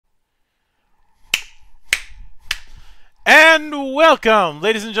And welcome,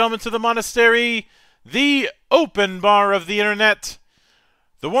 ladies and gentlemen, to the monastery, the open bar of the internet,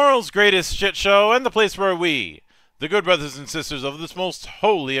 the world's greatest shit show, and the place where we, the good brothers and sisters of this most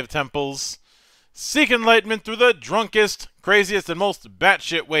holy of temples, seek enlightenment through the drunkest, craziest, and most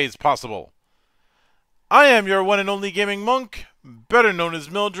batshit ways possible. I am your one and only gaming monk, better known as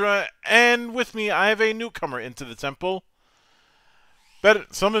Mildra, and with me I have a newcomer into the temple.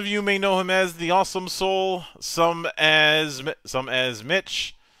 Some of you may know him as the Awesome Soul, some as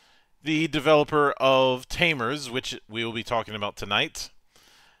Mitch, the developer of Tamers, which we will be talking about tonight.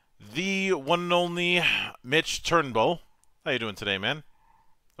 The one and only Mitch Turnbull. How you doing today, man?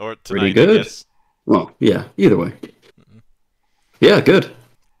 Or tonight, Pretty good. I guess. Well, yeah, either way. Yeah, good.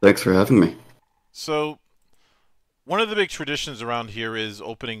 Thanks for having me. So, one of the big traditions around here is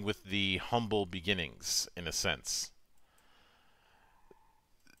opening with the humble beginnings, in a sense.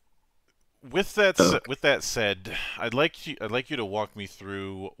 With that said, I'd like you to walk me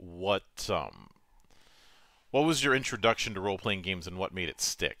through what was your introduction to role-playing games and what made it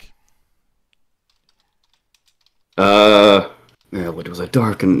stick? Yeah, what was it?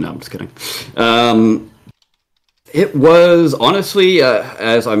 Dark and... No, I'm just kidding. It was, honestly,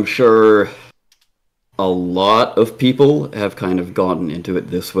 as I'm sure a lot of people have kind of gotten into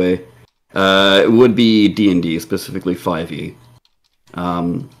it this way, it would be D&D, specifically 5e.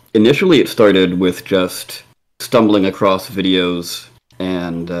 Initially, it started with just stumbling across videos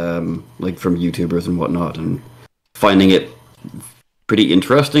and like from YouTubers and whatnot, and finding it pretty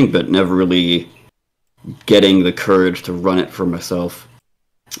interesting, but never really getting the courage to run it for myself.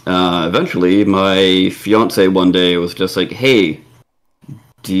 Eventually, my fiance one day was just like, "Hey,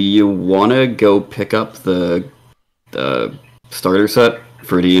 do you want to go pick up the starter set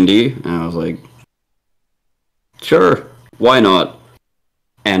for D&D?" And I was like, "Sure, why not?"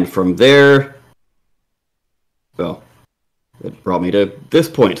 And from there, well, it brought me to this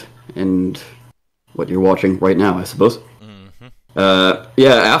point, and what you're watching right now, I suppose. Mm-hmm.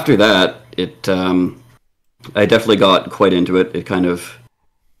 Yeah, after that, I definitely got quite into it. It kind of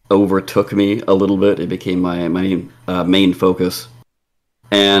overtook me a little bit. It became my main focus.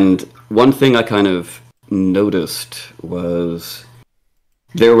 And one thing I kind of noticed was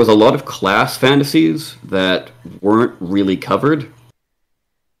there was a lot of class fantasies that weren't really covered.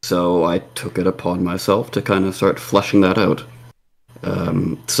 So I took it upon myself to kind of start fleshing that out.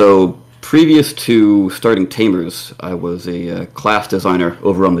 So previous to starting Tamers, I was a class designer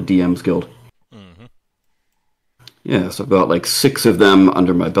over on the DM's Guild. Mm-hmm. Yeah, so I've got like 6 of them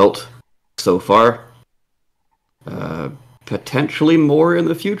under my belt so far. Potentially more in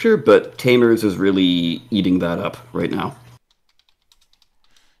the future, but Tamers is really eating that up right now.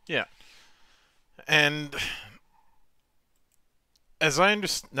 Yeah. And as I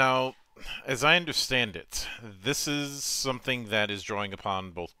understand it, this is something that is drawing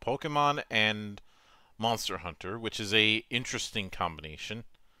upon both Pokemon and Monster Hunter, which is a interesting combination.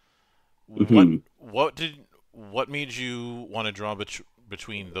 Mm-hmm. What made you want to draw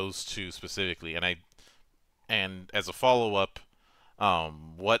between those two specifically? And as a follow-up,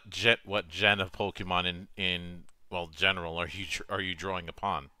 what gen of Pokemon in general are you drawing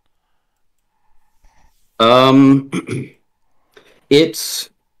upon? It's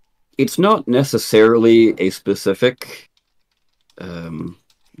not necessarily a specific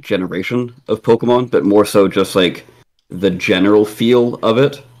generation of Pokemon, but more so just like the general feel of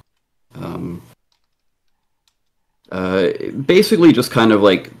it. Basically just kind of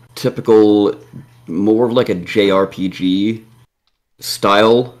like typical, more of like a JRPG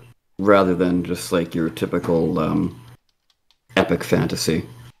style, rather than just like your typical epic fantasy.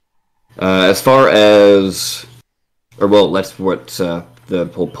 As far as... Or, well, that's what the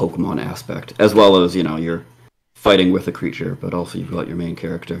whole Pokemon aspect, as well as, you know, you're fighting with a creature, but also you've got your main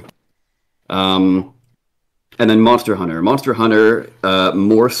character. And then Monster Hunter. Monster Hunter,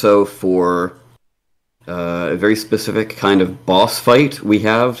 more so for a very specific kind of boss fight we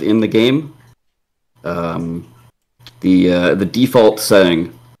have in the game. The default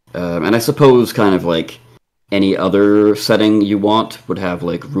setting, and I suppose kind of like any other setting you want, would have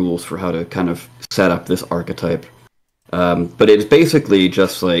like rules for how to kind of set up this archetype. But it's basically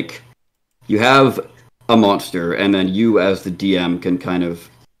just like you have a monster, and then you as the DM can kind of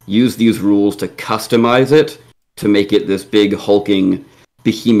use these rules to customize it to make it this big hulking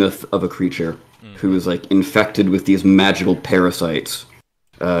behemoth of a creature who is like infected with these magical parasites.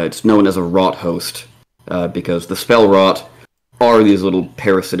 It's known as a rot host because the spell rot are these little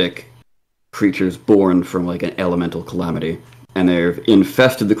parasitic creatures born from like an elemental calamity. And they've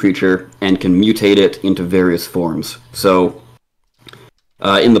infested the creature and can mutate it into various forms. So,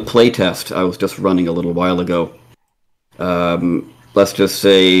 in the playtest I was just running a little while ago, Let's just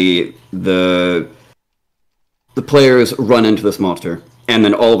say the players run into this monster, and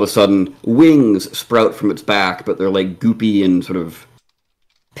then all of a sudden wings sprout from its back, but they're like goopy and sort of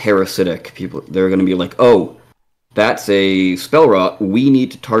parasitic. People, they're going to be like, oh, that's a spell rot. We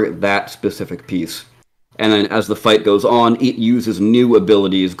need to target that specific piece. And then as the fight goes on, it uses new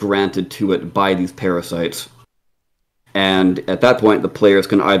abilities granted to it by these parasites. And at that point, the players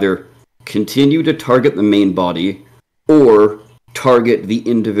can either continue to target the main body or target the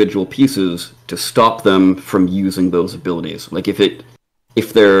individual pieces to stop them from using those abilities. Like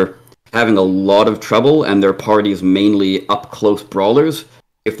if they're having a lot of trouble and their party is mainly up-close brawlers,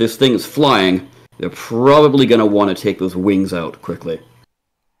 if this thing is flying, they're probably going to want to take those wings out quickly.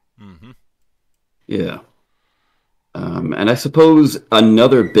 Mm-hmm. Yeah. And I suppose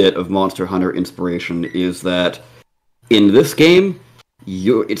another bit of Monster Hunter inspiration is that in this game,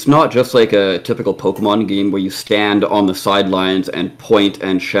 it's not just like a typical Pokemon game where you stand on the sidelines and point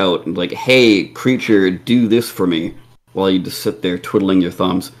and shout, and like, hey, creature, do this for me, while you just sit there twiddling your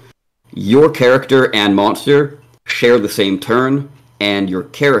thumbs. Your character and monster share the same turn, and your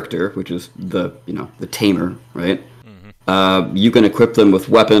character, which is the tamer, right? Mm-hmm. You can equip them with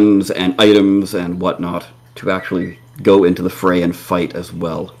weapons and items and whatnot to actually go into the fray and fight as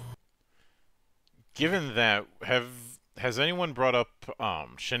well. Given that, has anyone brought up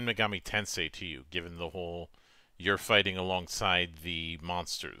Shin Megami Tensei to you, given the whole you're fighting alongside the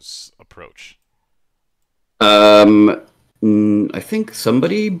monsters approach? I think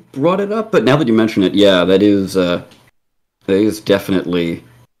somebody brought it up, but now that you mention it, yeah, that is definitely,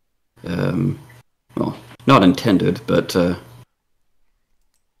 well, not intended, but it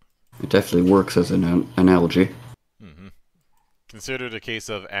definitely works as an analogy. Mm-hmm. Considered a case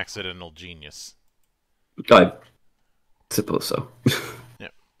of accidental genius. I suppose so. Yeah.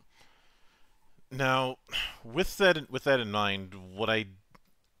 Now, with that in mind,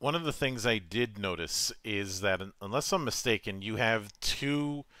 one of the things I did notice is that, unless I'm mistaken, you have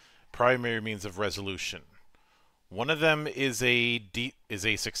two primary means of resolution. One of them is a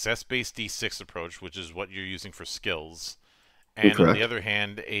success-based D6 approach, which is what you're using for skills, and Correct. on the other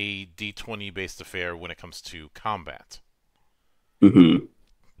hand, a D20-based affair when it comes to combat. Mm-hmm.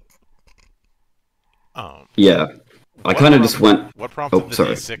 Yeah. I kind of just went... What prompted the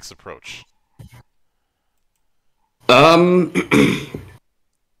sorry. D6 approach? I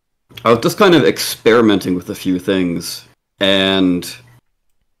was just kind of experimenting with a few things, and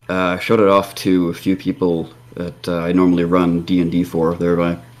showed it off to a few people that I normally run D&D for. They're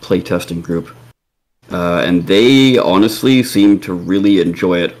my playtesting group. And they honestly seem to really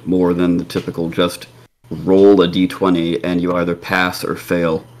enjoy it more than the typical just roll a D20 and you either pass or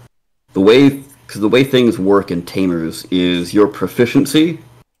fail. Because the way things work in Tamers is your proficiency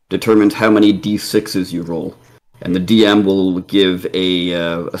determines how many D6s you roll. And the DM will give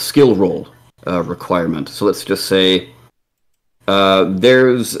a skill roll requirement. So let's just say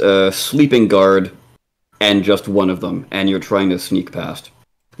there's a sleeping guard and just one of them, and you're trying to sneak past.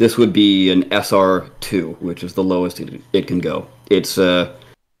 This would be an SR2, which is the lowest it can go. It's a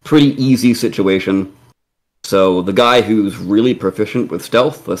pretty easy situation. So the guy who's really proficient with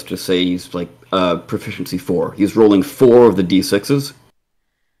stealth, let's just say he's like proficiency 4. He's rolling 4 of the D6s.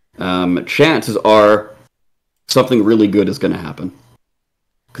 Chances are something really good is going to happen.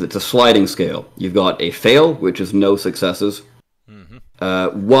 Because it's a sliding scale. You've got a fail, which is no successes.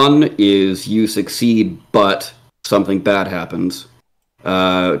 Mm-hmm. 1 is you succeed, but something bad happens.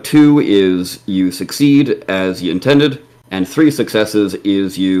 2 is you succeed as you intended, and 3 successes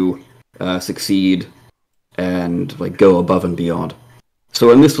is you succeed and like go above and beyond.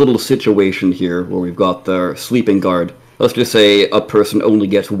 So in this little situation here, where we've got the sleeping guard, let's just say a person only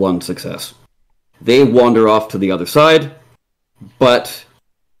gets 1 success. They wander off to the other side, but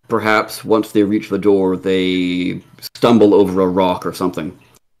perhaps once they reach the door, they stumble over a rock or something.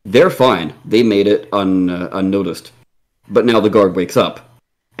 They're fine. They made it unnoticed. But now the guard wakes up,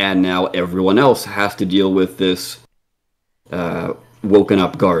 and now everyone else has to deal with this woken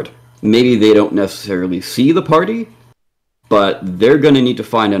up guard. Maybe they don't necessarily see the party, but they're going to need to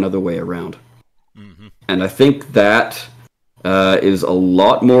find another way around. Mm-hmm. And I think that is a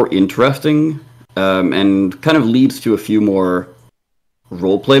lot more interesting and kind of leads to a few more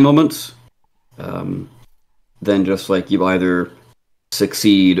roleplay moments than just like you either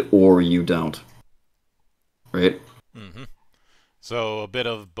succeed or you don't. Right? Mm-hmm. So a bit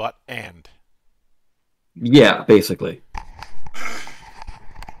of but and. Yeah, basically.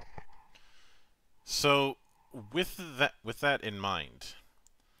 So with that in mind,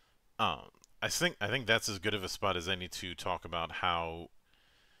 I think that's as good of a spot as any to talk about how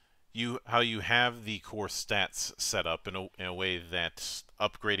how you have the core stats set up in a way that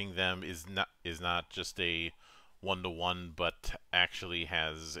upgrading them is not just a 1-to-1, but actually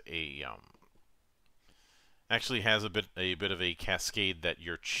has a bit of a cascade that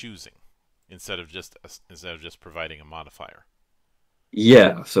you're choosing instead of just providing a modifier.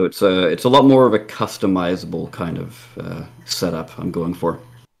 Yeah, so it's a lot more of a customizable kind of setup I'm going for.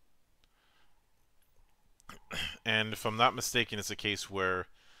 And if I'm not mistaken, it's a case where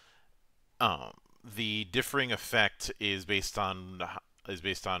um, the differing effect is based on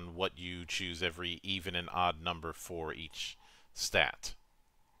what you choose every even and odd number for each stat,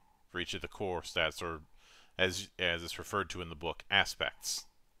 for each of the core stats, or as it's referred to in the book, aspects.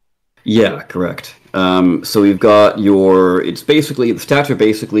 Yeah, correct. So we've got it's basically, the stats are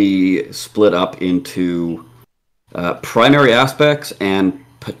basically split up into primary aspects and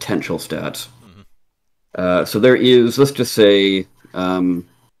potential stats. Mm-hmm. So there is, let's just say,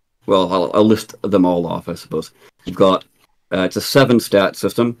 well, I'll list them all off, I suppose. You've got, it's a 7-stat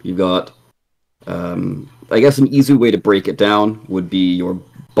system. You've got, I guess an easy way to break it down would be your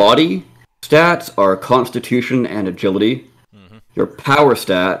body stats are constitution and agility. Mm-hmm. Your power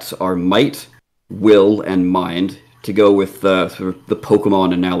stats are might, will, and mind. To go with sort of the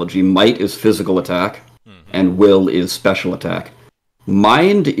Pokemon analogy, might is physical attack, and will is special attack.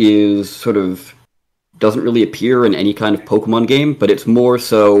 Mind is sort of doesn't really appear in any kind of Pokemon game, but it's more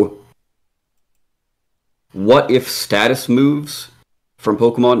so what if status moves from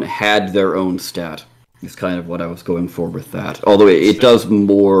Pokemon had their own stat. Is kind of what I was going for with that. Although it does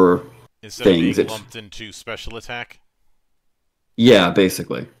more Instead things. of being lumped into special attack. Yeah,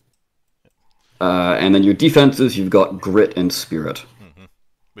 basically. And then your defenses, you've got grit and spirit. Mm-hmm.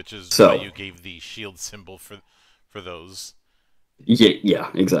 Which is So, why you gave the shield symbol for those. yeah,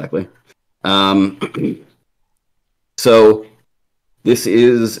 exactly. So this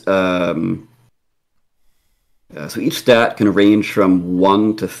is so each stat can range from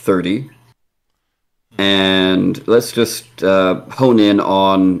 1 to 30. And let's just hone in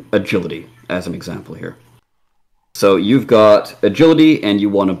on agility as an example here. So you've got agility and you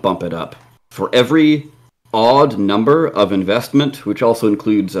want to bump it up. For every odd number of investment, which also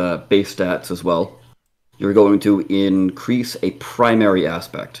includes base stats as well, you're going to increase a primary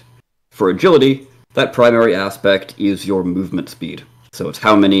aspect. For agility, that primary aspect is your movement speed. So it's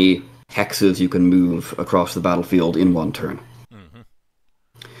how many hexes you can move across the battlefield in one turn.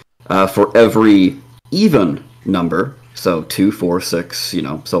 Mm-hmm. For every even number, so 2, 4, 6,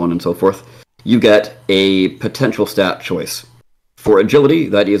 so on and so forth, you get a potential stat choice. For agility,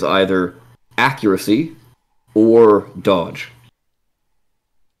 that is either accuracy or dodge.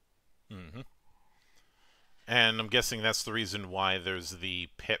 Mm-hmm. And I'm guessing that's the reason why there's the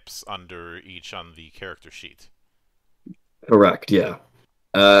pips under each on the character sheet. Correct, yeah.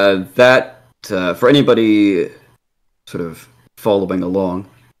 For anybody sort of following along,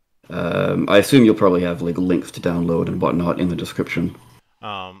 I assume you'll probably have like links to download and whatnot in the description.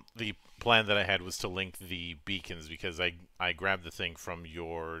 The plan that I had was to link the beacons because I grabbed the thing from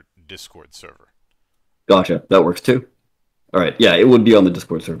your Discord server. Gotcha, that works too. All right, yeah, it would be on the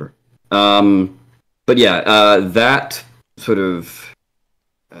Discord server. But yeah, that sort of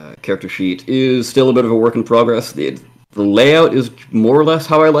character sheet is still a bit of a work in progress. The layout is more or less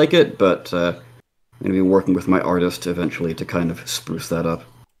how I like it, but I'm going to be working with my artist eventually to kind of spruce that up.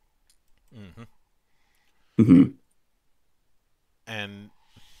 Mm-hmm. Mm-hmm. And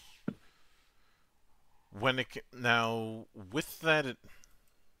now with that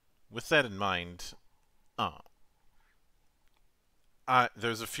in mind,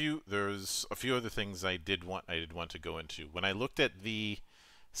 there's a few other things I did want to go into. When I looked at the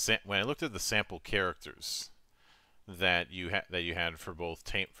sample characters that you had for both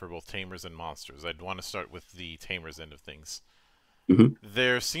Tamers and monsters, I'd want to start with the Tamers end of things. Mm-hmm.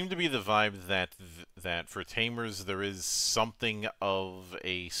 There seemed to be the vibe that for Tamers there is something of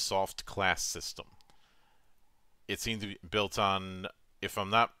a soft class system. It seemed to be built on, if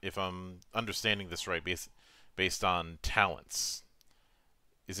I'm understanding this right, based on talents.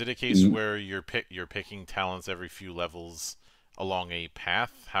 Is it a case where you're picking talents every few levels along a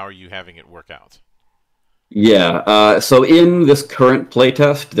path? How are you having it work out? Yeah, so in this current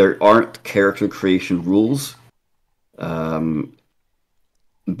playtest, there aren't character creation rules, but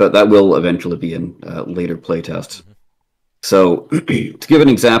that will eventually be in later playtests. Mm-hmm. So, to give an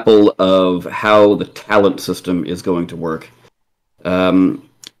example of how the talent system is going to work,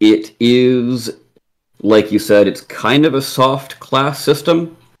 it is, like you said, it's kind of a soft class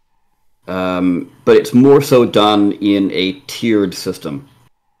system, but it's more so done in a tiered system.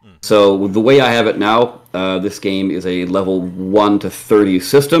 So the way I have it now, this game is a level 1 to 30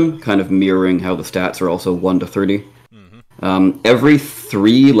 system, kind of mirroring how the stats are also 1 to 30. Every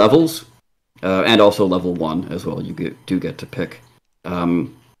 3 levels, and also level 1 as well, you do get to pick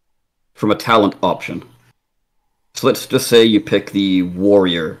from a talent option. So let's just say you pick the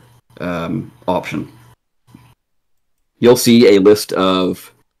warrior option. You'll see a list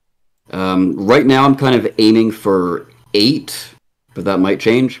of... right now I'm kind of aiming for 8, but that might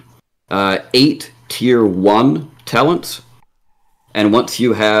change. 8 tier 1 talents. And once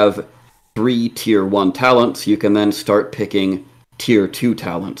you have 3 tier 1 talents, you can then start picking tier 2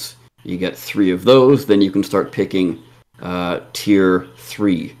 talents. You get 3 of those, then you can start picking tier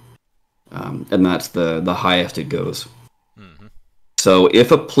 3. And that's the highest it goes. So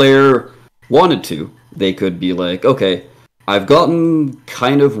if a player wanted to, they could be like, okay, I've gotten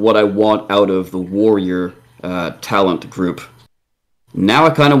kind of what I want out of the warrior talent group. Now I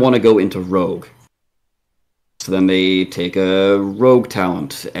kind of want to go into rogue. So then they take a rogue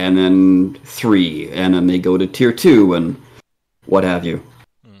talent, and then 3, and then they go to tier 2, and what have you.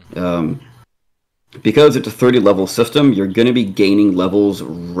 Because it's a 30-level system, you're going to be gaining levels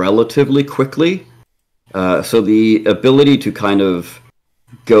relatively quickly. So the ability to kind of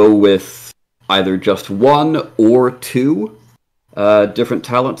go with either just 1 or 2 different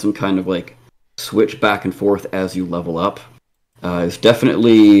talents and kind of like switch back and forth as you level up is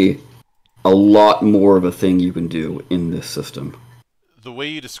definitely a lot more of a thing you can do in this system. The way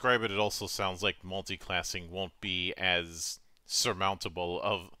you describe it, it also sounds like multi-classing won't be as surmountable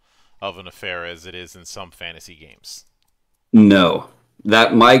of an affair as it is in some fantasy games. No.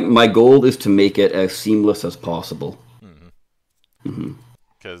 That my goal is to make it as seamless as possible.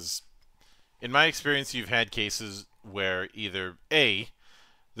 Because in my experience, you've had cases where either A,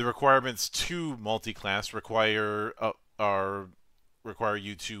 the requirements to multi-class require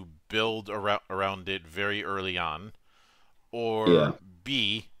you to build around it very early on, or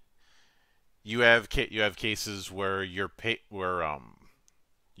B, you have cases where you're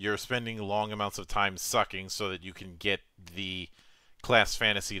spending long amounts of time sucking so that you can get the class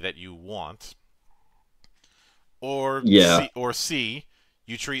fantasy that you want, or C,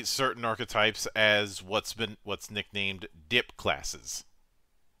 you treat certain archetypes as what's nicknamed dip classes.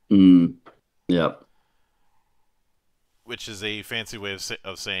 Yep. Which is a fancy way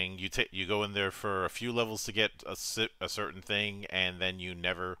of saying you go in there for a few levels to get a certain thing, and then you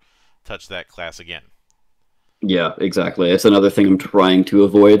never touch that class again. Yeah, exactly. It's another thing I'm trying to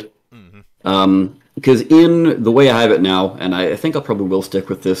avoid. Because in the way I have it now, and I think I probably will stick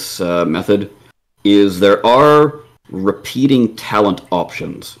with this method, is there are repeating talent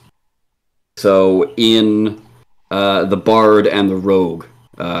options. So in the Bard and the Rogue,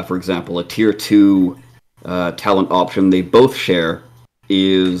 for example, a tier 2 talent option they both share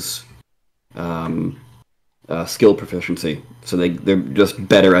is skill proficiency. So they're just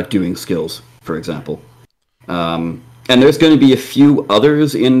better at doing skills, for example. And there's going to be a few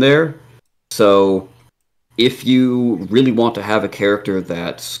others in there. So if you really want to have a character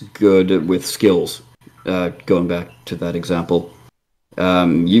that's good with skills, going back to that example,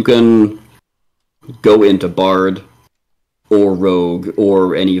 you can go into Bard or Rogue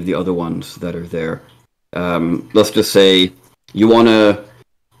or any of the other ones that are there. Let's just say you want to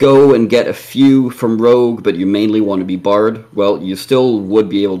go and get a few from Rogue, but you mainly want to be Bard. Well, you still would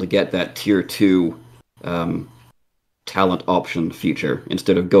be able to get that tier 2 talent option feature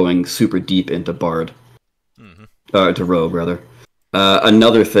instead of going super deep into Bard. To Rogue, rather.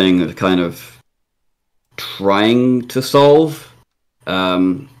 Another thing kind of trying to solve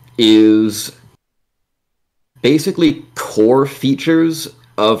is basically core features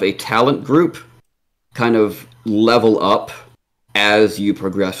of a talent group kind of level up as you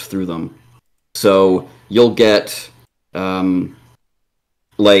progress through them. So you'll get the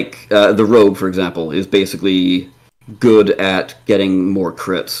Rogue, for example, is basically good at getting more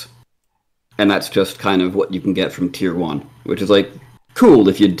crits. And that's just kind of what you can get from tier 1, which is like, cool,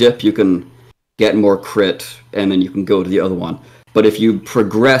 if you dip, you can get more crit, and then you can go to the other one. But if you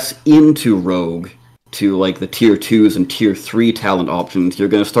progress into Rogue, to like the tier 2s and tier 3 talent options, you're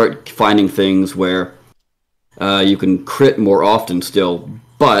going to start finding things where you can crit more often still,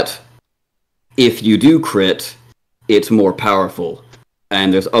 but if you do crit, it's more powerful.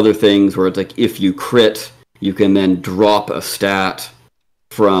 And there's other things where it's like, if you crit, you can then drop a stat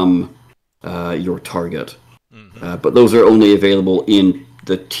from your target. But those are only available in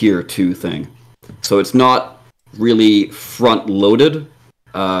the tier 2 thing. So it's not really front-loaded.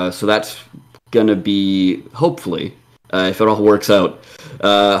 So that's going to be, hopefully, if it all works out,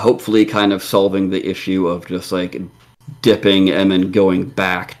 hopefully kind of solving the issue of just like dipping and then going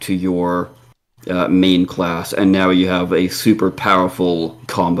back to your main class, and now you have a super powerful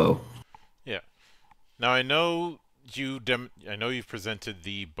combo. Yeah. Now I know I know you've presented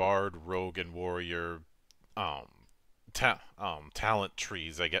the bard, rogue, and warrior um, talent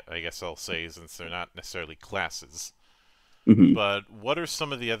trees. I guess I'll say, since they're not necessarily classes. Hmm. But what are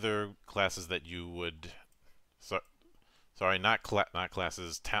some of the other classes that you would? So, sorry, not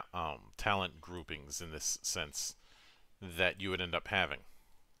classes. Talent groupings in this sense that you would end up having.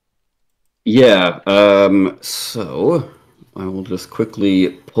 Yeah. So I will just quickly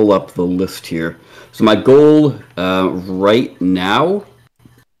pull up the list here. So my goal right now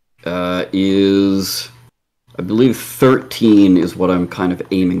is, I believe, 13 is what I'm kind of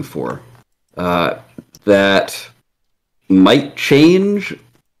aiming for. Uh, that might change,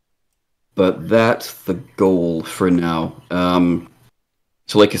 but that's the goal for now.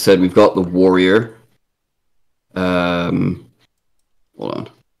 So, like I said, we've got the warrior. Um, Hold on.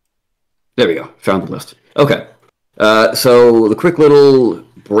 There we go. Found the list. Okay. So the quick little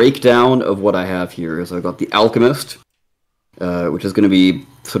breakdown of what I have here is I've got the alchemist, which is going to be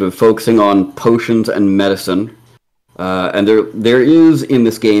sort of focusing on potions and medicine. And there is in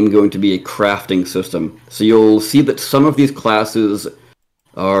this game going to be a crafting system. So you'll see that some of these classes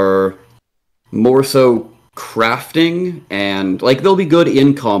are more so crafting, and like they'll be good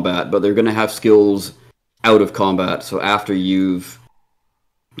in combat, but they're going to have skills out of combat. So after you've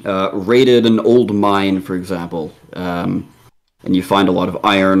raided an old mine, for example, and you find a lot of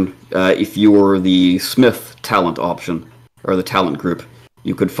iron, if you were the smith talent option, or the talent group,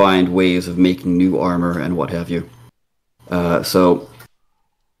 you could find ways of making new armor and what have you. So,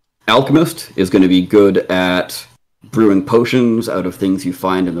 alchemist is going to be good at brewing potions out of things you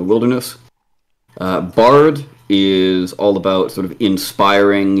find in the wilderness. Bard is all about sort of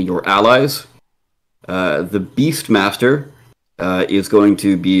inspiring your allies. The Beastmaster is going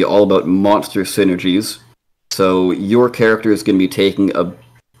to be all about monster synergies. So your character is going to be taking a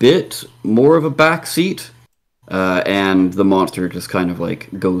bit more of a backseat, and the monster just kind of like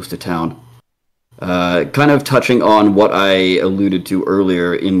goes to town. Kind of touching on what I alluded to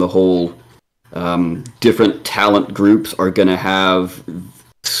earlier in the whole different talent groups are going to have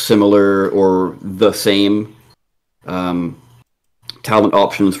similar or the same talent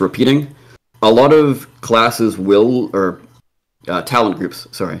options repeating. A lot of classes or talent groups,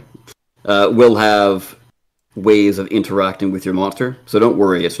 sorry, will have ways of interacting with your monster. So don't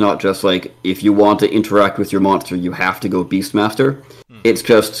worry, it's not just like if you want to interact with your monster, you have to go Beastmaster. It's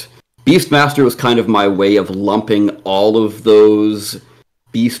just Beastmaster was kind of my way of lumping all of those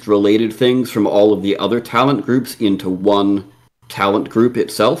beast-related things from all of the other talent groups into one talent group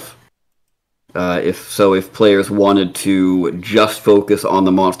itself. If players wanted to just focus on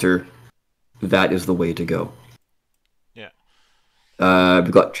the monster, that is the way to go. Yeah.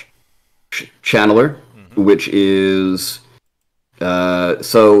 We've got Channeler, which is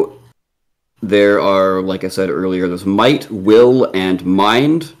so there are, like I said earlier, there's might, will, and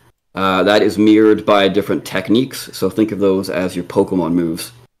mind. That is mirrored by different techniques, so think of those as your Pokemon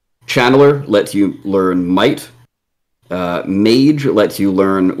moves. Channeler lets you learn might, Mage lets you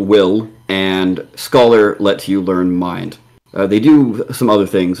learn will, and Scholar lets you learn mind. They do some other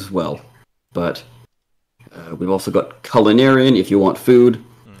things as well, but we've also got Culinarian if you want food,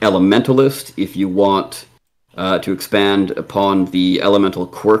 Elementalist if you want to expand upon the elemental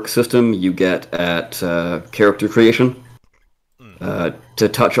quirk system you get at character creation. To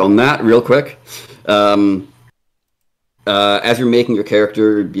touch on that real quick, as you're making your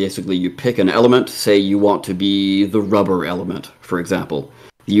character, basically you pick an element. Say you want to be the rubber element, for example.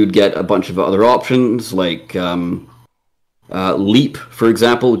 You'd get a bunch of other options, like leap, for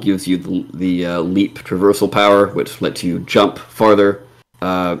example, gives you the leap traversal power, which lets you jump farther.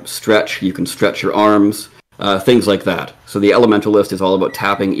 Stretch, you can stretch your arms, things like that. So the Elementalist is all about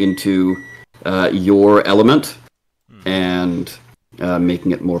tapping into your element and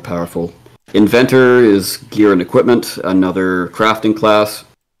making it more powerful. Inventor is gear and equipment, another crafting class.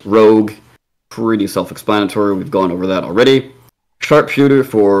 Rogue, pretty self-explanatory, we've gone over that already. Sharpshooter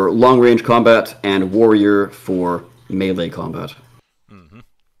for long-range combat, and warrior for melee combat. Mm-hmm.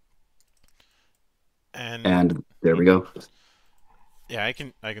 And there we go. Yeah, I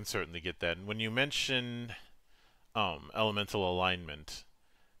can certainly get that. And when you mention elemental alignment,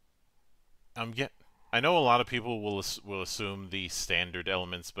 I know a lot of people will assume the standard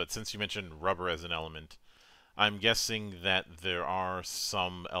elements, but since you mentioned rubber as an element, I'm guessing that there are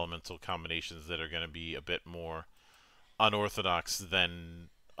some elemental combinations that are going to be a bit more unorthodox than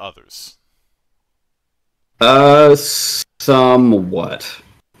others. Somewhat.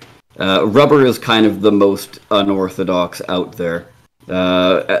 Rubber is kind of the most unorthodox out there.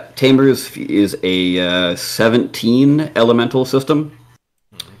 Tamers is a 17 elemental system.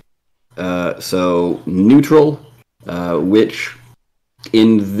 So neutral, which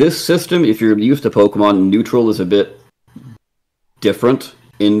in this system, if you're used to Pokemon, neutral is a bit different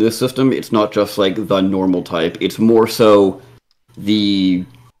in this system. It's not just like the normal type, it's more so the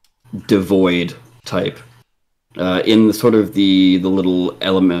devoid type. In sort of the little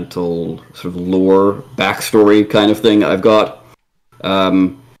elemental sort of lore backstory kind of thing I've got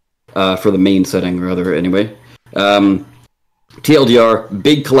for the main setting, rather, anyway. TLDR,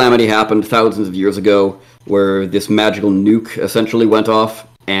 big calamity happened thousands of years ago where this magical nuke essentially went off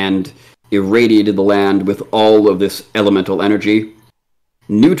and irradiated the land with all of this elemental energy.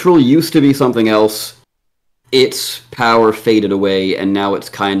 Neutral used to be something else. Its power faded away, and now it's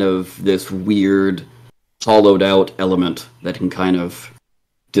kind of this weird, hollowed out element that can kind of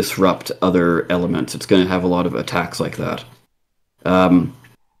disrupt other elements. It's going to have a lot of attacks like that.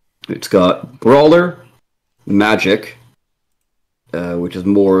 It's got Brawler, Magic, which is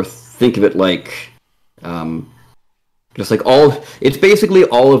more, think of it like, just like it's basically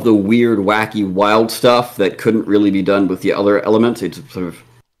all of the weird, wacky, wild stuff that couldn't really be done with the other elements. It's sort of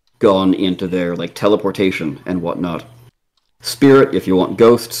gone into their, like, teleportation and whatnot. Spirit, if you want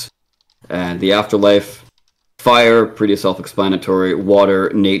ghosts, and the afterlife. Fire, pretty self-explanatory.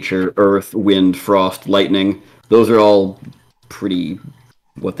 Water, nature, earth, wind, frost, lightning. Those are all pretty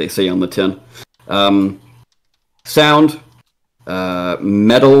what they say on the tin. Sound,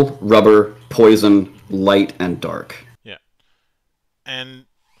 metal, rubber, poison, light, and dark. Yeah. And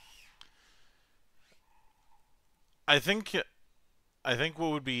I think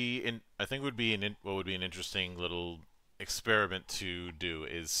what would be an interesting little experiment to do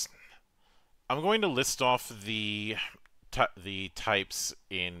is I'm going to list off the types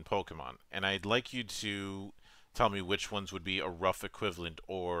in Pokemon, and I'd like you to tell me which ones would be a rough equivalent,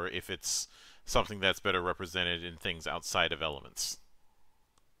 or if it's something that's better represented in things outside of elements.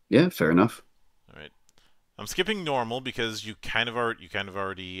 Yeah, fair enough. All right. I'm skipping normal because you kind of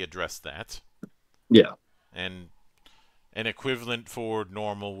already addressed that. Yeah. And an equivalent for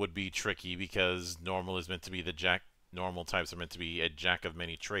normal would be tricky because normal is meant to be normal types are meant to be a jack of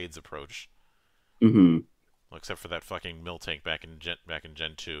many trades approach. Mm-hmm. Well, except for that fucking Miltank back in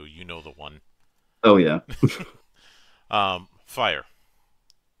Gen 2, you know the one. Oh yeah. Fire.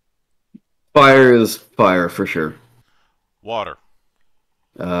 Fire is fire for sure. Water.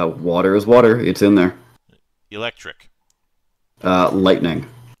 Water is water. It's in there. Electric. Lightning.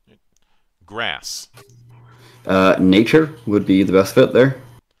 Grass. Nature would be the best fit there.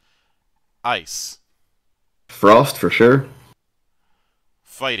 Ice. Frost for sure.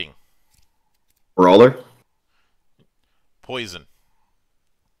 Fighting. Brawler. Poison.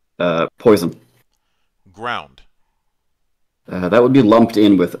 Poison. Ground. That would be lumped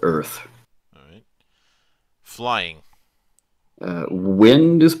in with earth. Alright. Flying.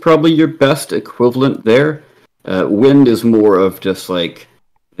 Wind is probably your best equivalent there. Wind is more of just like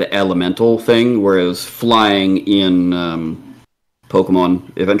the elemental thing, whereas flying in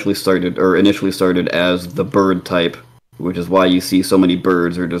Pokemon initially started as the bird type, which is why you see so many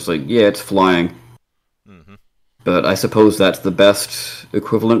birds are just like, yeah, it's flying. Mm-hmm. But I suppose that's the best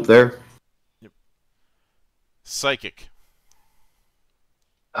equivalent there. Yep. Psychic.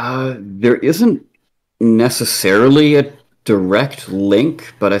 There isn't necessarily a direct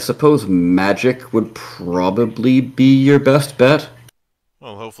link, but I suppose magic would probably be your best bet.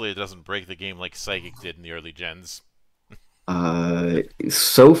 Well, hopefully it doesn't break the game like Psychic did in the early gens.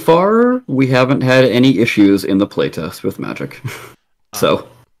 So far, we haven't had any issues in the playtest with magic. So,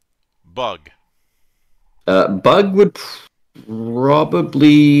 Bug. Bug would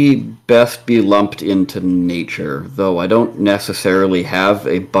probably best be lumped into nature, though I don't necessarily have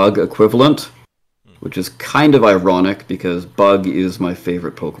a bug equivalent, which is kind of ironic because Bug is my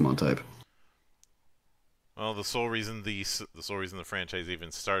favorite Pokemon type. Well, the sole reason the the franchise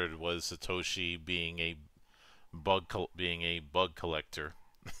even started was Satoshi being a bug collector.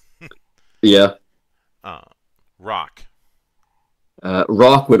 Yeah. Rock.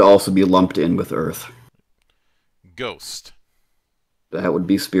 Rock would also be lumped in with Earth. Ghost. That would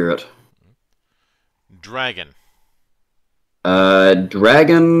be Spirit. Dragon.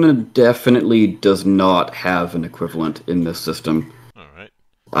 Dragon definitely does not have an equivalent in this system. Alright.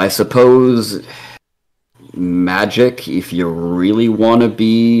 I suppose Magic, if you really want to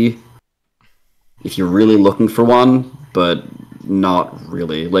be... If you're really looking for one, but not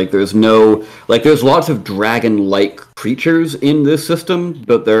really. There's lots of dragon-like creatures in this system,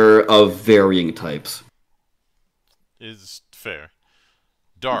 but they're of varying types. Is fair.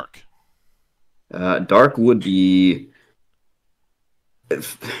 Dark. Dark would be,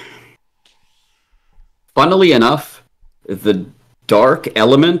 funnily enough, the dark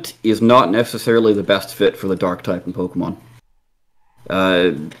element is not necessarily the best fit for the dark type in Pokemon.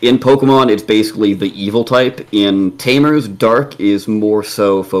 In Pokemon, it's basically the evil type. In Tamers, dark is more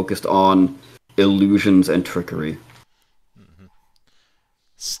so focused on illusions and trickery.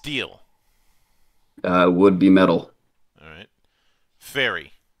 Steel. Would be metal. All right.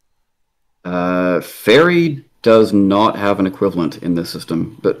 Fairy. Fairy does not have an equivalent in this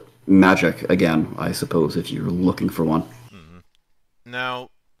system, but magic, again, I suppose, if you're looking for one. Now,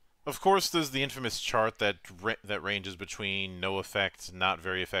 of course, there's the infamous chart that ranges between no effect, not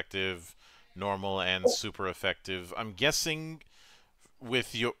very effective, normal, and super effective. I'm guessing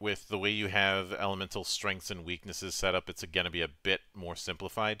with the way you have elemental strengths and weaknesses set up, it's going to be a bit more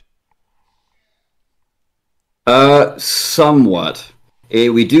simplified. Somewhat.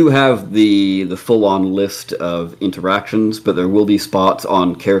 We do have the full-on list of interactions, but there will be spots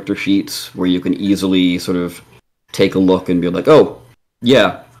on character sheets where you can easily sort of take a look and be like, oh,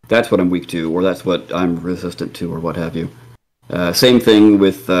 yeah, that's what I'm weak to, or that's what I'm resistant to, or what have you. Same thing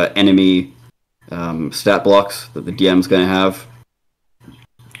with enemy stat blocks that the DM's going to have,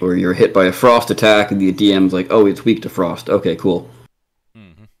 where you're hit by a frost attack and the DM's like, oh, it's weak to frost. Okay, cool.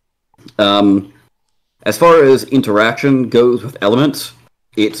 As far as interaction goes with elements,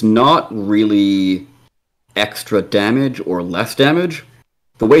 it's not really extra damage or less damage.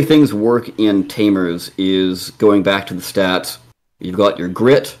 The way things work in Tamers is going back to the stats. You've got your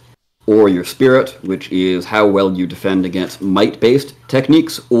grit or your spirit, which is how well you defend against might-based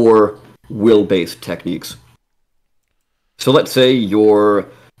techniques or will-based techniques. So let's say you're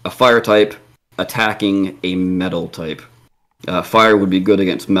a fire type attacking a metal type. Fire would be good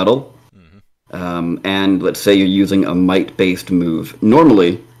against metal. And let's say you're using a might-based move.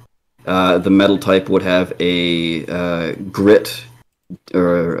 Normally, the metal type would have a grit,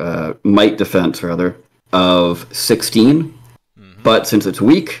 or might defense, rather, of 16. But since it's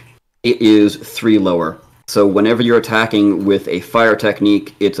weak, it is 3 lower. So whenever you're attacking with a fire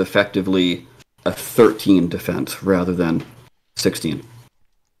technique, it's effectively a 13 defense rather than 16.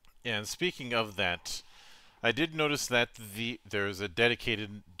 Yeah, and speaking of that, I did notice that there's a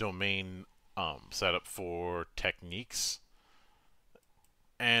dedicated domain set up for techniques,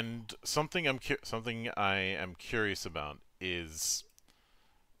 and something I am curious about is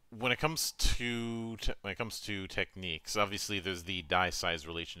when it comes to techniques. Obviously, there's the die size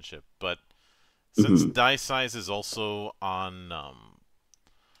relationship, but since die size is also on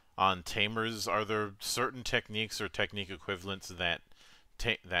Tamers, are there certain techniques or technique equivalents that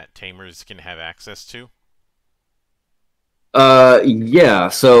Tamers can have access to? Yeah,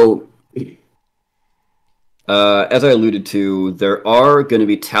 so as I alluded to, there are going to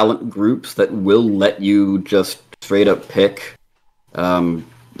be talent groups that will let you just straight up pick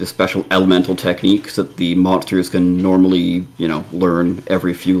the special elemental techniques that the monsters can normally, learn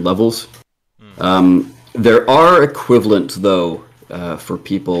every few levels. There are equivalents, though, for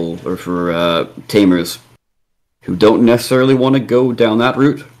people, or for Tamers, who don't necessarily want to go down that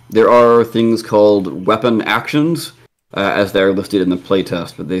route. There are things called weapon actions, as they're listed in the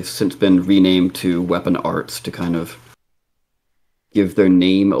playtest, but they've since been renamed to weapon arts to kind of give their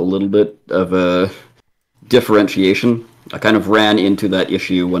name a little bit of a differentiation. I kind of ran into that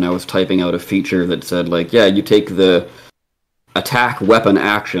issue when I was typing out a feature that said, like, yeah, you take the attack weapon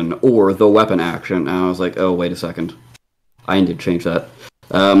action or the weapon action, and I was like, oh, wait a second. I need to change that.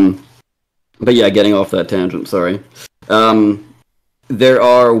 But yeah, getting off that tangent, sorry. There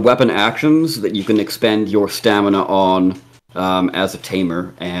are weapon actions that you can expend your stamina on as a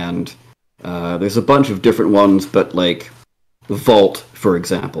tamer, and there's a bunch of different ones, but like Vault, for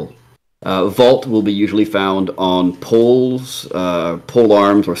example. Vault will be usually found on poles, pole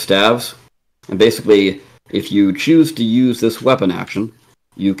arms, or staves. And basically, if you choose to use this weapon action,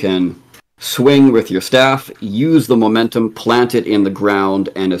 you can swing with your staff, use the momentum, plant it in the ground,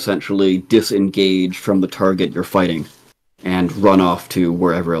 and essentially disengage from the target you're fighting, and run off to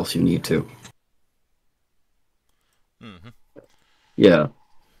wherever else you need to. Yeah.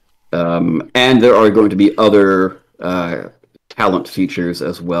 And there are going to be other talent features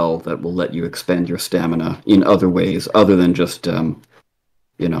as well that will let you expend your stamina in other ways, other than just,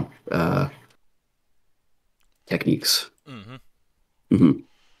 techniques.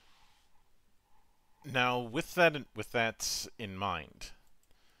 Now, with that in mind,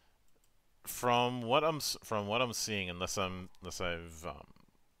 from what I'm seeing, unless I'm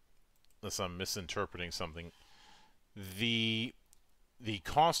misinterpreting something, the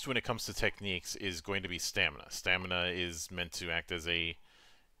cost when it comes to techniques is going to be stamina. Stamina is meant to act as a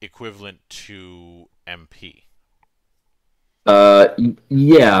equivalent to MP.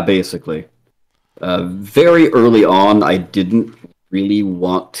 Yeah, basically. Very early on, I didn't really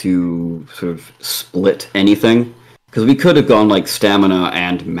want to sort of split anything because we could have gone like stamina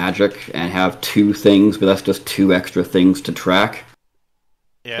and magic and have two things, but that's just two extra things to track.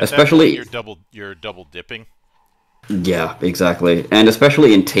 Yeah, at that point Especially, you're double dipping. yeah, exactly, and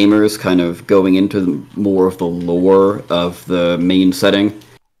especially in Tamers, kind of going into more of the lore of the main setting,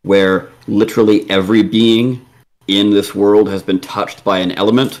 where literally every being in this world has been touched by an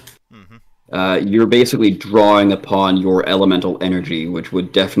element. Hmm. You're basically drawing upon your elemental energy, which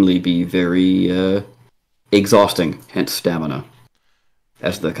would definitely be very exhausting, hence stamina,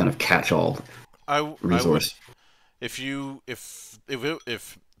 as And the kind of catch-all I would resource. if you if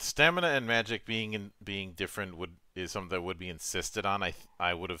stamina and magic being different would is something that would be insisted on.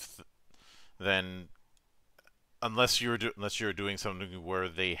 I would have then unless you're doing something where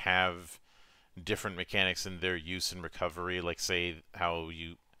they have different mechanics in their use and recovery, like say how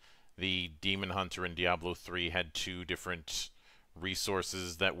you the demon hunter in Diablo 3 had two different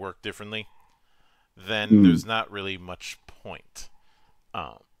resources that work differently, then Mm. there's not really much point.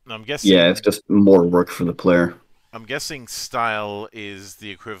 I'm Yeah, it's guessing just more work for the player. style is the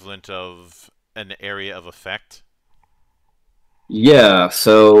equivalent of an area of effect. Yeah,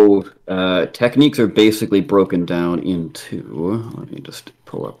 so techniques are basically broken down into. Let me just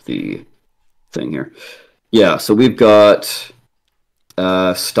pull up the thing here. Yeah, so we've got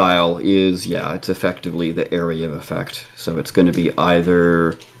style is, yeah, it's effectively the area of effect. So it's going to be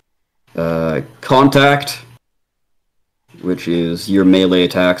either contact, which is your melee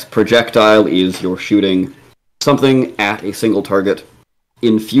attacks. Projectile is your shooting something at a single target.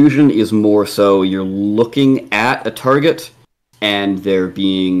 Infusion is more so you're looking at a target and they're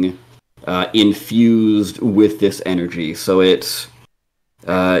being infused with this energy. So it's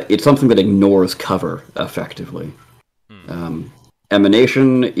something that ignores cover effectively. Hmm. Um,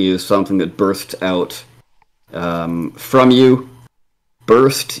 Emanation is something that bursts out from you.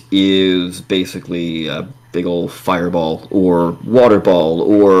 Burst is basically a big old fireball or water ball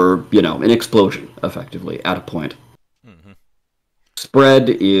or, an explosion, effectively, at a point. Hmm. Spread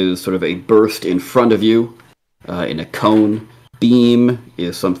is sort of a burst in front of you in a cone. Beam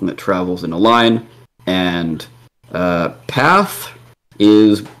is something that travels in a line. And path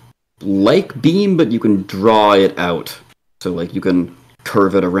is like beam, but you can draw it out. So, like, you can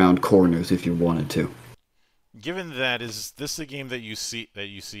curve it around corners if you wanted to. Given that, is this a game that you see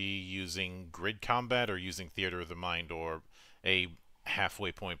using grid combat or using theater of the mind or a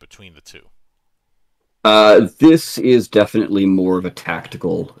halfway point between the two? This is definitely more of a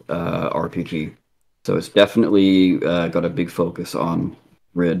tactical RPG. So it's definitely got a big focus on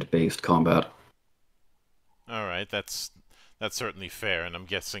grid-based combat. All right, that's certainly fair, and I'm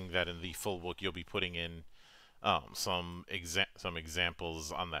guessing that in the full book you'll be putting in some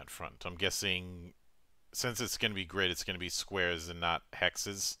examples on that front. I'm guessing since it's going to be grid, it's going to be squares and not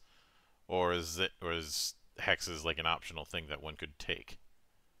hexes, or is hexes like an optional thing that one could take?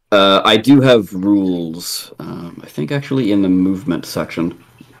 I do have rules. I think actually in the movement section.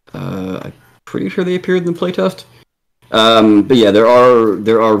 I'm pretty sure they appeared in the playtest. But yeah, there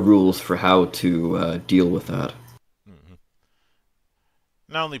are rules for how to deal with that. Hmm.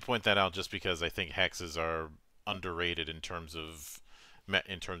 And I only point that out just because I think hexes are underrated in terms of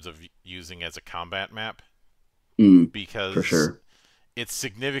using as a combat map For because sure. it's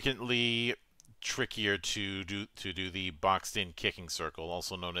significantly trickier to do the boxed in kicking circle,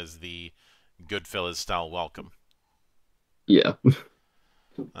 also known as the Goodfellas style welcome. Yeah.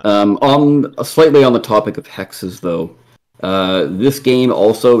 Uh, On slightly on the topic of hexes, though, this game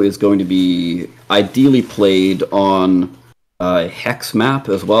also is going to be ideally played on a hex map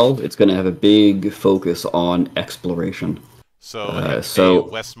as well. It's going to have a big focus on exploration. so a So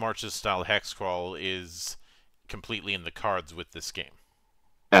West Marches style hex crawl is completely in the cards with this game.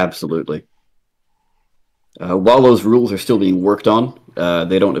 absolutely. While those rules are still being worked on,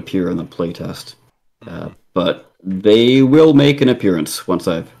 they don't appear in the playtest, Hmm. but they will make an appearance once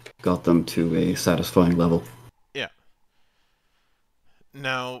I've got them to a satisfying level. Yeah.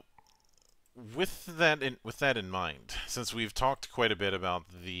 Now, with that in mind, since we've talked quite a bit about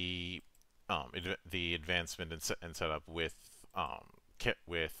the advancement and setup with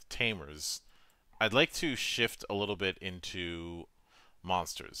Tamers, I'd like to shift a little bit into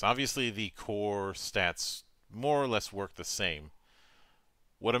monsters. Obviously, the core stats more or less work the same.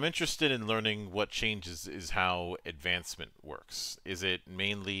 What I'm interested in learning what changes is how advancement works. Is it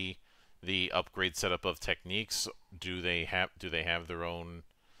mainly the upgrade setup of techniques? Do they have their own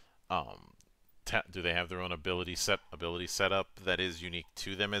um, do they have their own ability setup that is unique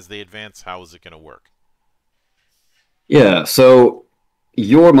to them as they advance? How is it going to work? Yeah, so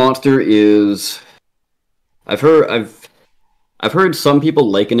your monster is I've heard some people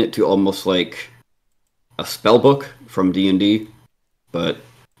liken it to almost like a spell book from D&D, but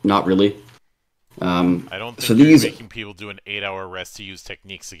not really. I don't So think you're these making people do an 8-hour rest to use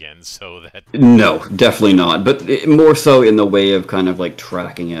techniques again, so that. no, definitely not, but more so in the way of kind of like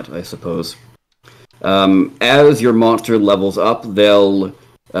tracking it, I suppose. As your monster levels up, they'll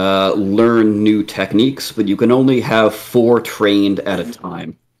learn new techniques, but you can only have 4 trained at a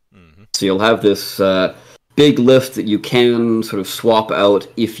time. Mm-hmm. So you'll have this big list that you can sort of swap out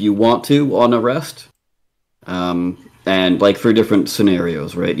if you want to on a rest. And like for different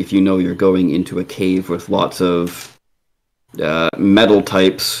scenarios, right? If you know you're going into a cave with lots of metal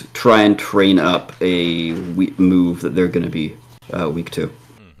types, try and train up a move that they're going to be weak to.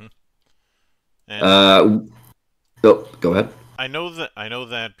 Mm-hmm. And Uh, oh, go ahead. I know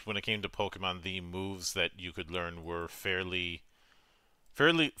that when it came to Pokemon, the moves that you could learn were fairly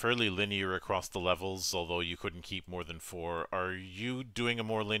linear across the levels, although you couldn't keep more than 4. Are you doing a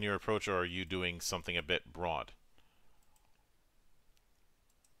more linear approach, or are you doing something a bit broad?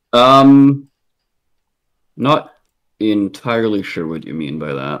 Um, Not entirely sure what you mean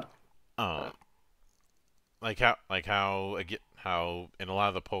by that. Um, how in a lot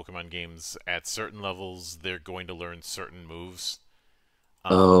of the Pokemon games, at certain levels, they're going to learn certain moves. But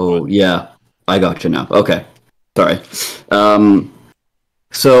Oh, yeah. I got you now. Okay. Sorry. Um,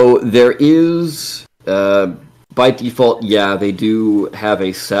 so there is, by default, yeah, they do have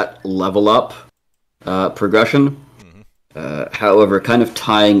a set level up progression. mhm, However, kind of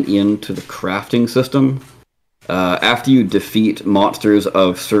tying into the crafting system, after you defeat monsters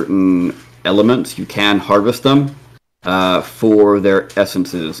of certain elements, you can harvest them for their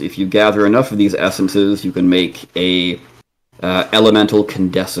essences. If you gather enough of these essences, you can make a elemental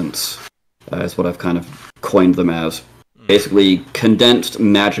condensance, is what I've kind of coined them as. mhm, Basically, condensed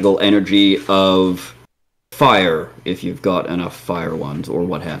magical energy of fire, if you've got enough fire ones, or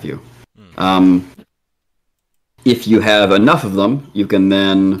what have you. mhm. Um, if you have enough of them, you can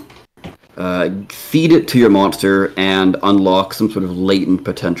then feed it to your monster and unlock some sort of latent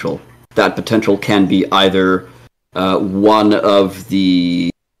potential. That potential can be either one of the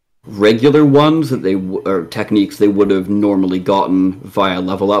regular ones that or techniques they would have normally gotten via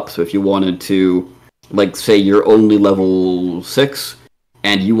level up. So if you wanted to, like, say you're only level 6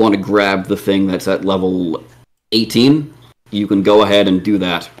 and you want to grab the thing that's at level 18, you can go ahead and do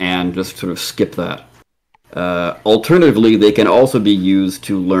that and just sort of skip that. Alternatively, they can also be used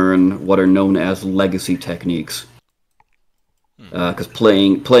to learn what are known as legacy techniques. Hmm. Because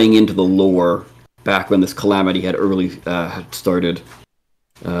playing into the lore back when this calamity had started,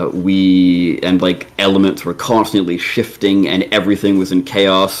 we and like elements were constantly shifting and everything was in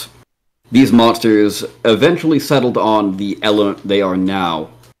chaos. These monsters eventually settled on the element they are now.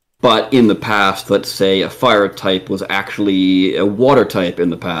 But in the past, let's say a fire type was actually a water type in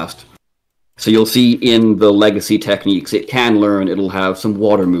the past. So you'll see in the legacy techniques, it can learn, it'll have some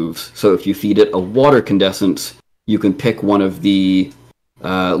water moves. So if you feed it a water condensance, you can pick one of the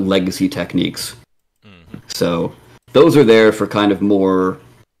legacy techniques. Hmm. So those are there for kind of more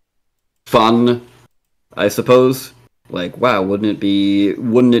fun, I suppose. Like, wow, wouldn't it be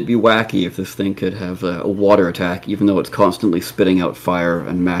wacky if this thing could have a water attack, even though it's constantly spitting out fire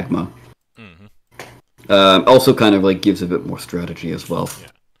and magma? Hmm. Also, kind of like gives a bit more strategy as well.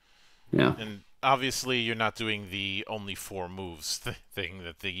 Yeah. Yeah. And obviously, you're not doing the only 4 moves thing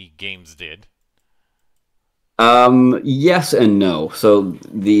that the games did. Yes and no. So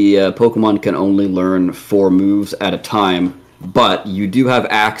the Pokemon can only learn 4 moves at a time, but you do have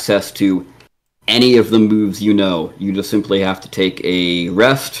access to any of the moves you know. You just simply have to take a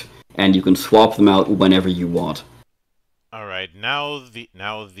rest, and you can swap them out whenever you want. All right, now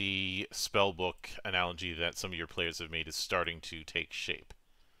the spell book analogy that some of your players have made is starting to take shape.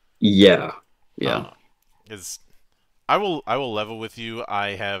 Yeah, yeah. Uh, is I will level with you.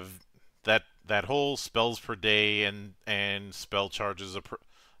 I have that whole spells per day and spell charges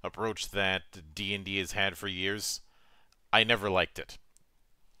approach that D&D has had for years. I never liked it.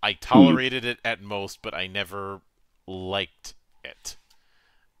 I Hmm. tolerated it at most, but I never liked it.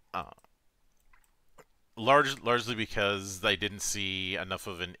 Uh, largely because I didn't see enough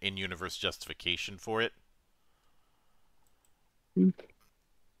of an in-universe justification for it.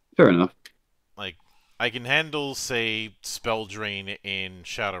 Fair enough. Like, I can handle, say, spell drain in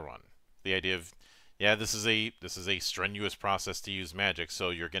Shadowrun. The idea of, yeah, this is a strenuous process to use magic, so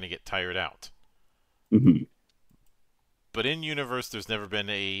you're gonna get tired out. Hmm. but in universe, there's never been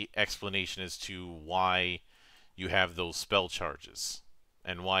a explanation as to why you have those spell charges,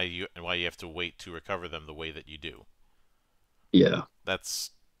 and why you have to wait to recover them the way that you do. Yeah.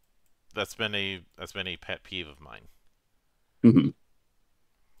 That's that's been a pet peeve of mine. Hmm.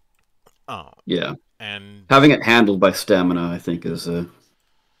 Oh, Yeah. and Having it handled by stamina, I think, is a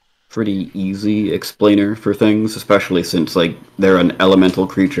pretty easy explainer for things, especially since like they're an elemental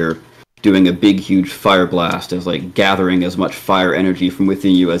creature. Doing a big, huge fire blast as like gathering as much fire energy from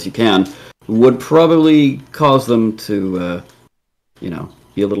within you as you can would probably cause them to,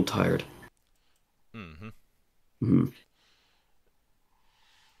 be a little tired. hmm Hmm.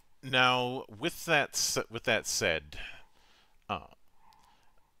 now with that said, uh,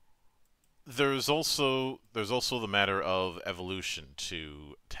 there's also the matter of evolution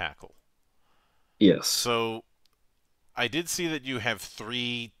to tackle. Yes. So I did see that you have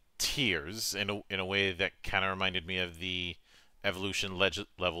three tiers in a way that kind of reminded me of the evolution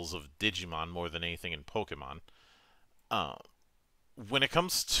levels of Digimon more than anything in Pokemon. Uh,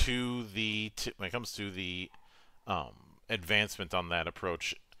 advancement on that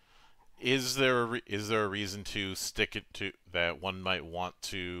approach, is there a reason to stick it to that one might want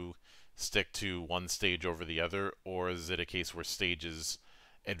to stick to one stage over the other, or is it a case where stages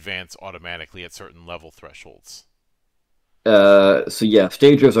advance automatically at certain level thresholds? So yeah,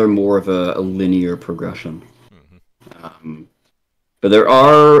 stages are more of a linear progression. Hmm Um, but there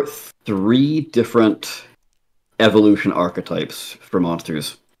are three different evolution archetypes for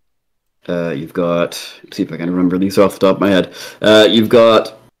monsters. You've got, let's see if I can remember these off the top of my head. You've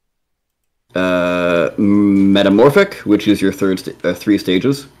got metamorphic, which is your three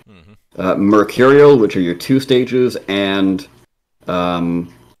stages. hmm Mercurial, which are your two stages, and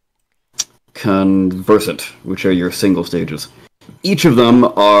um, conversant, which are your single stages. Each of them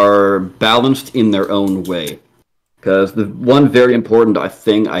are balanced in their own way. Because the one very important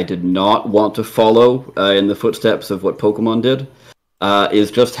thing I did not want to follow in the footsteps of what Pokemon did is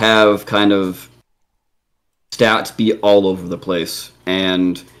just have kind of stats be all over the place.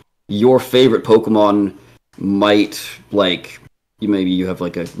 And your favorite Pokemon might, like, maybe you have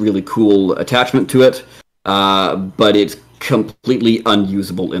like a really cool attachment to it, but it's completely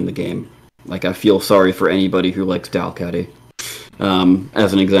unusable in the game. Like, I feel sorry for anybody who likes Dalcatty,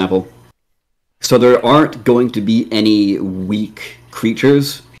 as an example. So there aren't going to be any weak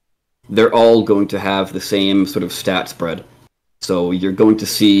creatures. They're all going to have the same sort of stat spread. So you're going to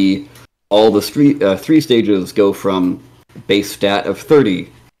see all the three stages go from base stat of 30,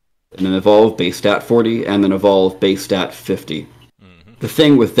 and then evolve base stat 40, and then evolve base stat 50. hmm The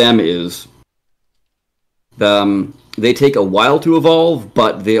thing with them is they take a while to evolve,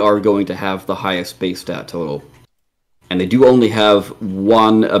 but they are going to have the highest base stat total. And they do only have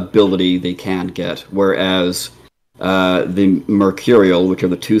one ability they can get, whereas the Mercurial, which are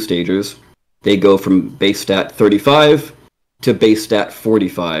the two stages, they go from base stat 35 to base stat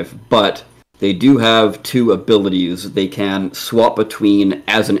 45, but they do have two abilities they can swap between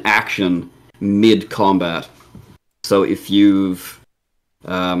as an action mid-combat. So if you've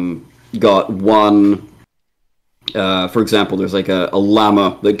got one, for example, there's like a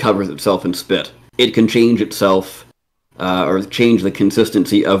llama that covers itself in spit. It can change itself or change the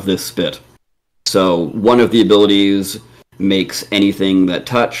consistency of this spit. So one of the abilities makes anything that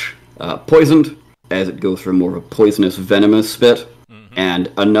touch poisoned, as it goes from more of a poisonous, venomous spit, hmm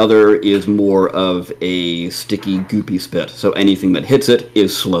and another is more of a sticky, goopy spit. So anything that hits it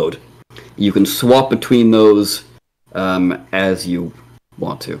is slowed. You can swap between those as you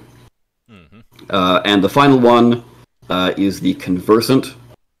want to. hmm And the final one is the conversant.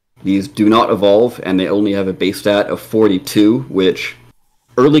 These do not evolve, and they only have a base stat of 42, which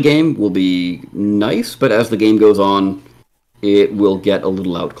early game will be nice, but as the game goes on, it will get a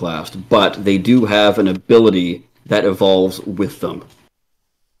little outclassed. But they do have an ability that evolves with them.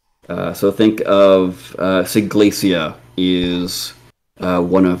 So think of Siglacia is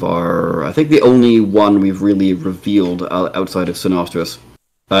one of our, I think the only one we've really revealed outside of Sinostris.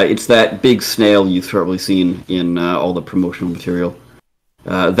 It's that big snail you've probably seen in all the promotional material.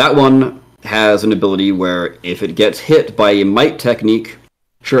 That one has an ability where if it gets hit by a might technique,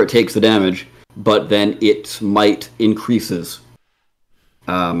 sure, it takes the damage, but then its might increases.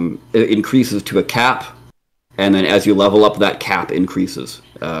 It increases to a cap, and then as you level up, that cap increases.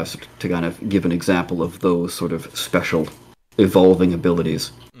 So to kind of give an example of those sort of special evolving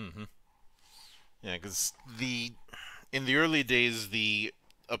abilities. hmm Yeah, because in the early days, the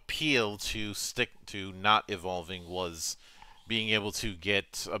appeal to stick to not evolving was being able to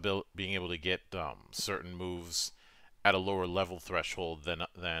get certain moves at a lower level threshold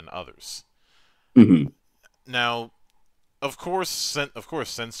than others. Hmm. Now, of course,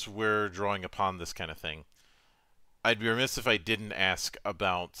 since we're drawing upon this kind of thing, I'd be remiss if I didn't ask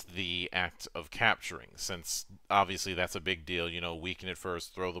about the act of capturing, since obviously that's a big deal. You know, weaken it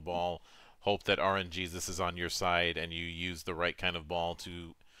first, throw the ball, hope that RNGesus is on your side, and you use the right kind of ball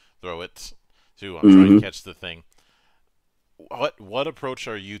to throw it to try and Mm-hmm. catch the thing. What approach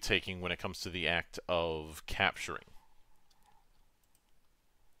are you taking when it comes to the act of capturing?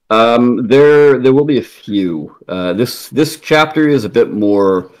 There will be a few. This chapter is a bit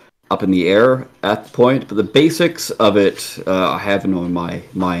more up in the air at the point, but the basics of it I have in my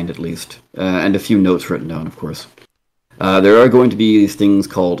mind at least, and a few notes written down, of course. There are going to be these things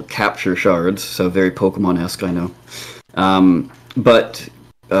called capture shards, so very Pokemon-esque, I know. But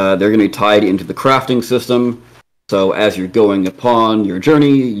they're going to be tied into the crafting system. So as you're going upon your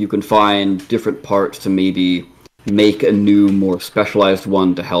journey, you can find different parts to maybe make a new, more specialized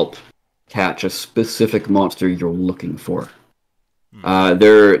one to help catch a specific monster you're looking for.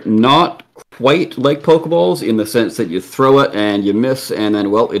 They're not quite like Pokeballs in the sense that you throw it and you miss, and then,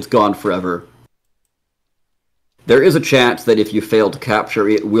 well, it's gone forever. There is a chance that if you fail to capture,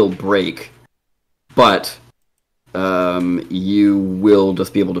 it will break, but you will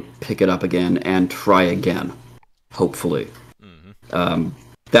just be able to pick it up again and try again, hopefully. Mm-hmm.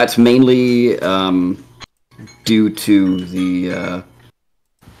 That's mainly due to the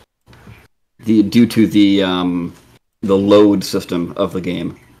load system of the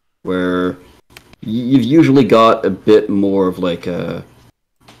game, where you've usually got a bit more of like a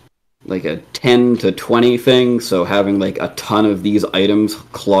 10 to 20 thing, so having like a ton of these items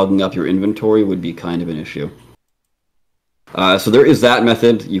clogging up your inventory would be kind of an issue. So there is that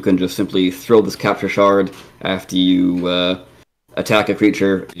method. You can just simply throw this capture shard after you attack a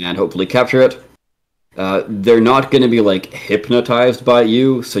creature and hopefully capture it. They're not going to be like hypnotized by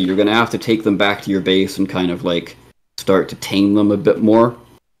you, so you're going to have to take them back to your base and kind of like start to tame them a bit more.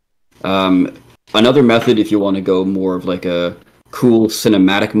 Another method, if you want to go more of like a cool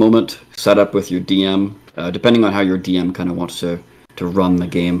cinematic moment set up with your DM, depending on how your DM kind of wants to run the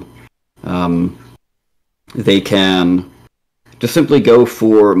game, they can just simply go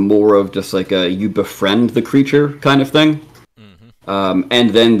for more of just like a you befriend the creature kind of thing. And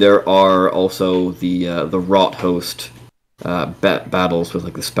then there are also the Rot Host battles with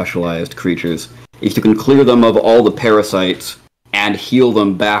like the specialized creatures. If you can clear them of all the parasites and heal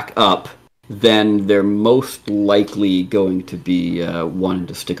them back up, then they're most likely going to be wanting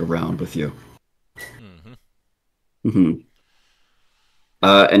to stick around with you.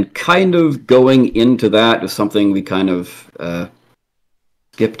 And kind of going into that is something we kind of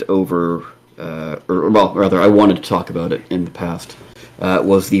skipped over, or well, rather, I wanted to talk about it in the past,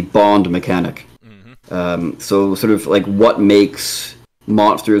 was the bond mechanic. So sort of like what makes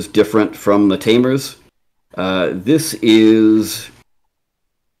monsters different from the Tamers. This is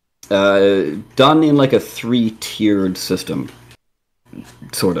done in like a 3-tiered system,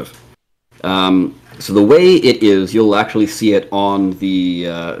 sort of. So the way it is, you'll actually see it on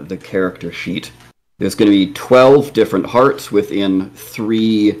the character sheet. There's going to be 12 different hearts within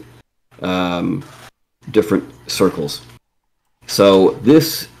 3 different circles. So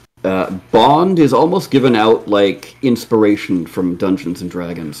this bond is almost given out like inspiration from Dungeons and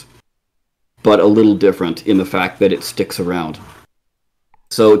Dragons, but a little different in the fact that it sticks around.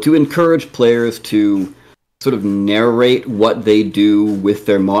 So to encourage players to sort of narrate what they do with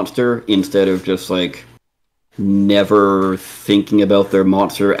their monster instead of just like never thinking about their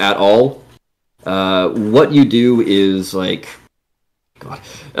monster at all, what you do is like, God,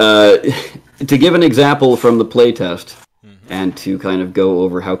 to give an example from the playtest, and to kind of go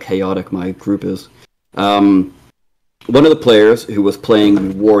over how chaotic my group is. One of the players who was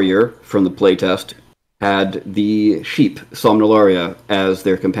playing Warrior from the playtest had the sheep, Somnolaria, as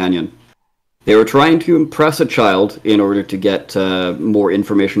their companion. They were trying to impress a child in order to get more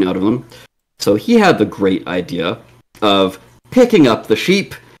information out of them. So he had the great idea of picking up the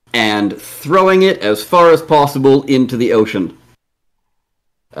sheep and throwing it as far as possible into the ocean.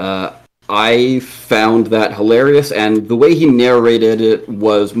 I found that hilarious, and the way he narrated it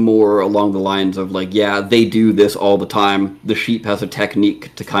was more along the lines of like, yeah, they do this all the time. The sheep has a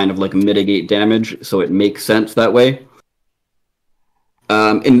technique to kind of like mitigate damage, so it makes sense that way.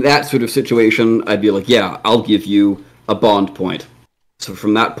 In that sort of situation, I'd be like, yeah, I'll give you a bond point. So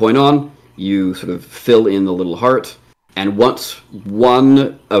from that point on, you sort of fill in the little heart, and once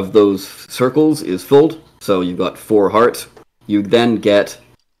one of those circles is filled, so you've got 4 hearts, you then get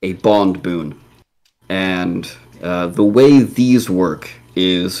a bond boon. And the way these work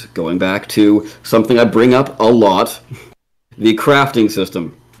is going back to something I bring up a lot, the crafting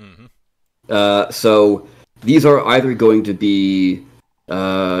system. So these are either going to be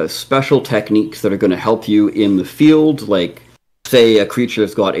special techniques that are going to help you in the field, like say a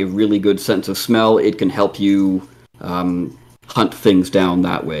creature's got a really good sense of smell, it can help you hunt things down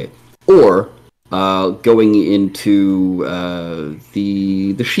that way. Or going into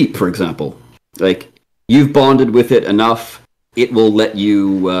the sheep, for example. Like, you've bonded with it enough, it will let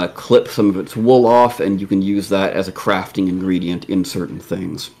you clip some of its wool off, and you can use that as a crafting ingredient in certain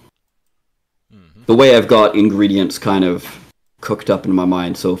things. Mm-hmm. The way I've got ingredients kind of cooked up in my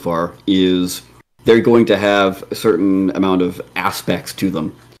mind so far is they're going to have a certain amount of aspects to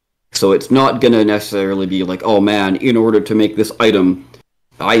them. So it's not going to necessarily be like, oh man, in order to make this item,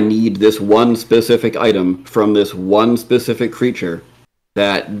 I need this one specific item from this one specific creature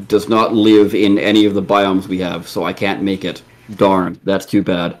that does not live in any of the biomes we have, so I can't make it. Darn, that's too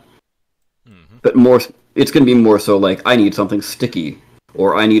bad. Mm-hmm. But it's going to be more so like, I need something sticky,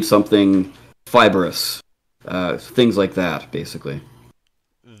 or I need something fibrous, things like that, basically.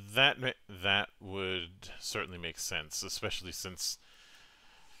 That would certainly make sense, especially since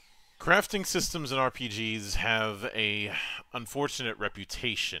crafting systems in RPGs have a unfortunate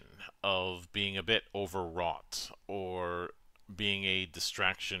reputation of being a bit overwrought or being a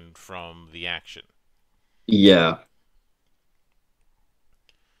distraction from the action. Yeah.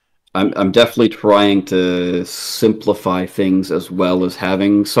 I'm definitely trying to simplify things as well as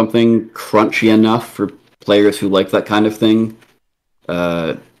having something crunchy enough for players who like that kind of thing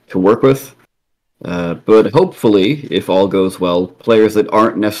to work with. But hopefully, if all goes well, players that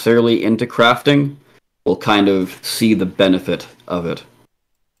aren't necessarily into crafting will kind of see the benefit of it.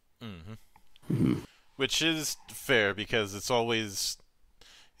 Mm-hmm. Mm-hmm. Which is fair, because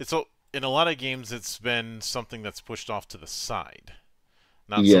in a lot of games it's been something that's pushed off to the side,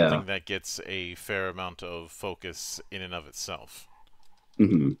 not something that gets a fair amount of focus in and of itself.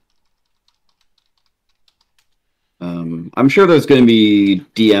 Mm-hmm. I'm sure there's going to be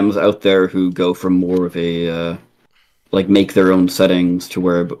DMs out there who go from more of a, make their own settings to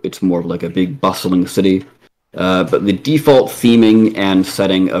where it's more of like a big bustling city. But the default theming and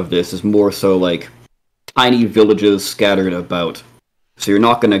setting of this is more so like tiny villages scattered about. So you're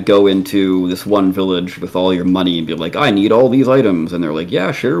not going to go into this one village with all your money and be like, I need all these items. And they're like,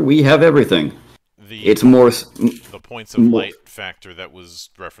 yeah, sure, we have everything. It's more... The points of light factor that was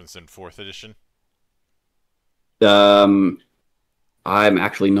referenced in 4th edition? I'm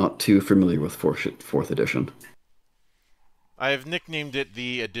actually not too familiar with 4th edition. I have nicknamed it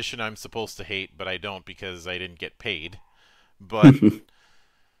the edition I'm supposed to hate, but I don't because I didn't get paid. But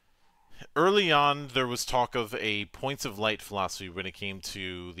early on, there was talk of a points of light philosophy when it came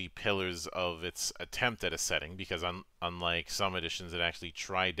to the pillars of its attempt at a setting, because unlike some editions, it actually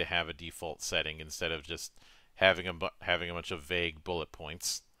tried to have a default setting instead of just having a bunch of vague bullet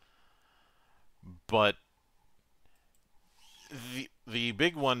points. But the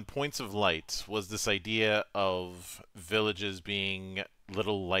big one, points of light, was this idea of villages being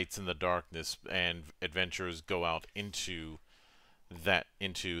little lights in the darkness, and adventurers go out into that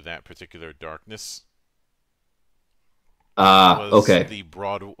particular darkness. Okay. The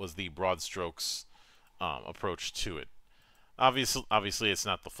broad strokes approach to it. Obviously, it's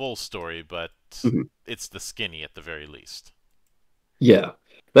not the full story, but it's the skinny at the very least. Yeah,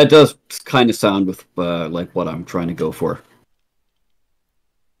 that does kind of sound with like what I'm trying to go for.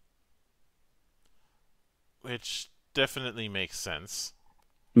 Which definitely makes sense.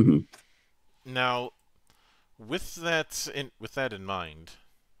 Mm-hmm. Now, with that in mind,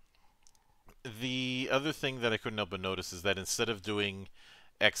 the other thing that I couldn't help but notice is that instead of doing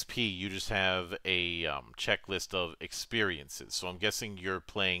XP, you just have a checklist of experiences. So I'm guessing you're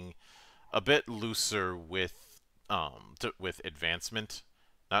playing a bit looser with advancement,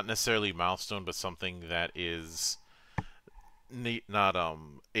 not necessarily milestone, but something that is not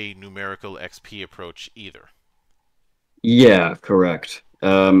a numerical XP approach either. Yeah, correct.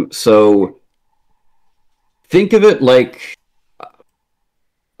 So think of it like,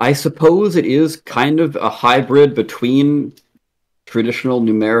 I suppose it is kind of a hybrid between traditional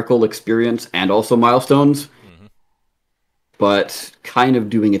numerical experience and also milestones, but kind of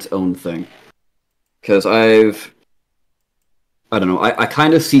doing its own thing. Because I don't know, I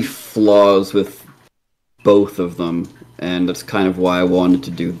kind of see flaws with both of them, and that's kind of why I wanted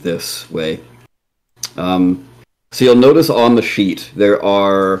to do this way. So you'll notice on the sheet there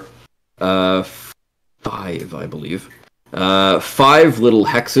are 5, I believe. 5 little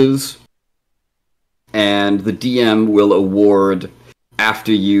hexes, and the DM will award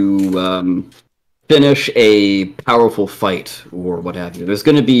after you finish a powerful fight or what have you. There's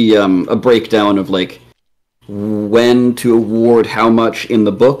going to be a breakdown of like when to award how much in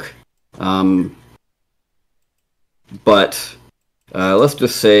the book. but let's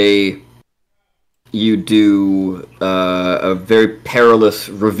just say you do a very perilous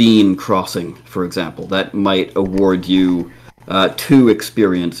ravine crossing, for example. That might award you 2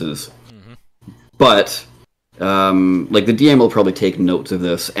 experiences. Mm-hmm. But like the DM will probably take notes of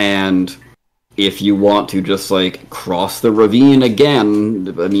this, and if you want to just like cross the ravine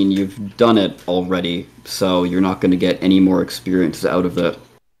again, I mean you've done it already, so you're not going to get any more experiences out of that.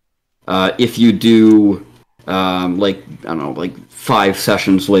 If you do like I don't know, like 5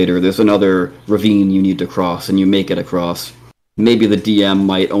 sessions later, there's another ravine you need to cross, and you make it across. Maybe the DM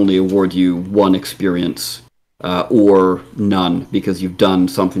might only award you 1 experience or none because you've done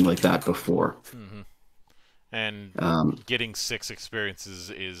something like that before. Mm-hmm. And getting 6 experiences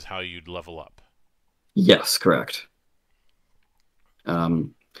is how you'd level up. Yes, correct.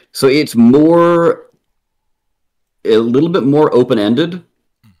 Um, so it's more a little bit more open-ended,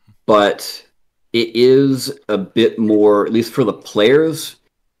 but it is a bit more, at least for the players,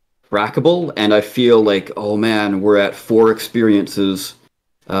 trackable. And I feel like, oh man, we're at 4 experiences.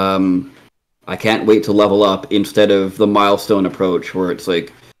 I can't wait to level up instead of the milestone approach where it's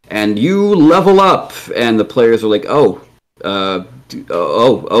like, and you level up, and the players are like, okay,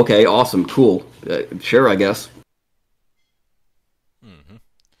 awesome, cool, sure, I guess.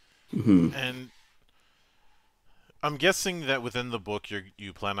 Mm-hmm. Hmm. And I'm guessing that within the book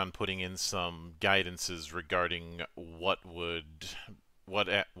you plan on putting in some guidances regarding what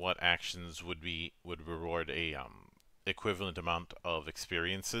actions would reward a equivalent amount of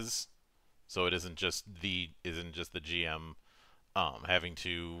experiences. So it isn't just the GM having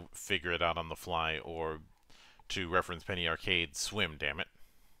to figure it out on the fly, or to reference Penny Arcade, swim, damn it.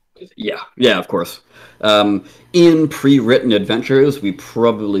 Yeah, yeah, of course. In pre-written adventures, we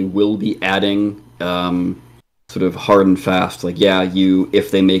probably will be adding sort of hard and fast, like, yeah, you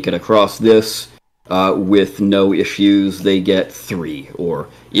if they make it across this with no issues, they get 3, or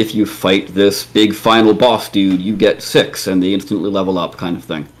if you fight this big final boss dude, you get 6, and they instantly level up, kind of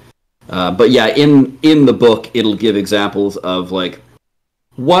thing. But yeah, in the book, it'll give examples of like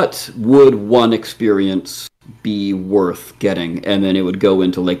what would 1 experience be worth getting, and then it would go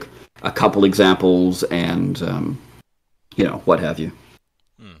into like a couple examples and what have you.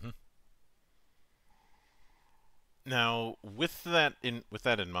 Mm-hmm. Now, with that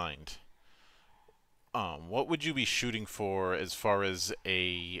in mind, what would you be shooting for as far as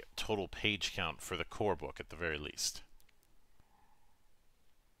a total page count for the core book, at the very least?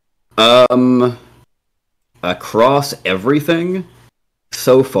 Um, Across everything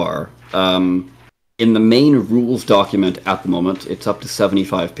so far, in the main rules document at the moment, it's up to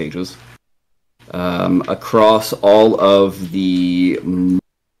 75 pages. Across all of the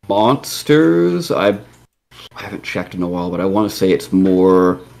monsters, I haven't checked in a while, but I want to say it's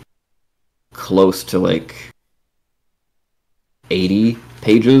more close to like 80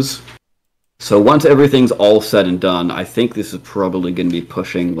 pages. So once everything's all said and done, I think this is probably going to be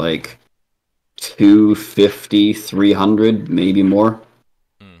pushing like 250, 300, maybe more.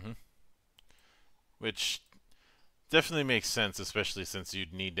 Mm-hmm. Which definitely makes sense, especially since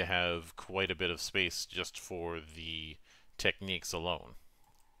you'd need to have quite a bit of space just for the techniques alone.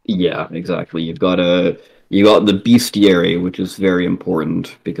 Yeah, exactly. You got the bestiary, which is very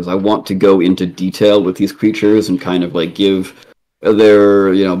important because I want to go into detail with these creatures and kind of like give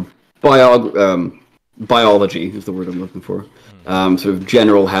their, biology is the word I'm looking for. Mm-hmm. Sort of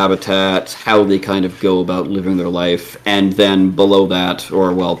general habitats, how they kind of go about living their life, and then below that,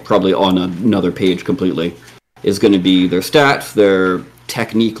 or well, probably on another page completely, is going to be their stats, their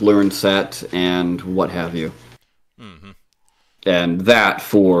technique learned set, and what have you. Mm-hmm. And that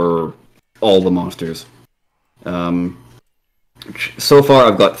for all the monsters. Um, so far,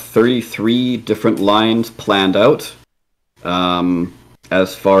 I've got 33 different lines planned out. Um,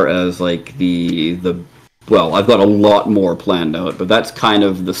 as far as like the well, I've got a lot more planned out, but that's kind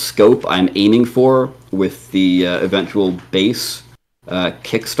of the scope I'm aiming for with the eventual base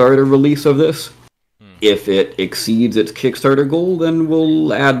Kickstarter release of this. Mm-hmm. If it exceeds its Kickstarter goal, then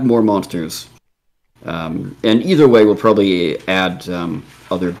we'll add more monsters. And either way, we'll probably add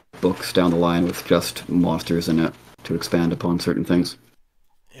other books down the line with just monsters in it to expand upon certain things.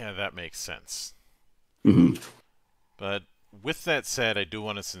 Yeah, that makes sense. Hmm. But with that said, I do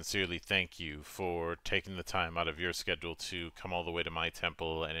want to sincerely thank you for taking the time out of your schedule to come all the way to my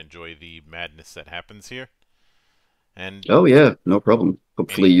temple and enjoy the madness that happens here. And Oh yeah, no problem.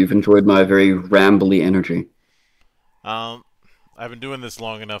 Hopefully, any, you've enjoyed my very rambly energy. um, I've been doing this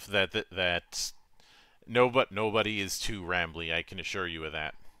long enough that nobody is too rambly. I can assure you of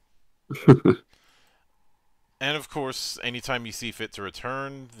that. And of course, anytime you see fit to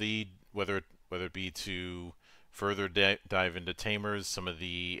return, whether it be to further dive into Tamers, some of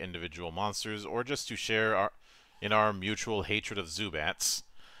the individual monsters, or just to share in our mutual hatred of Zubats,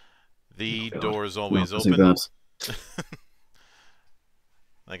 the door is always open.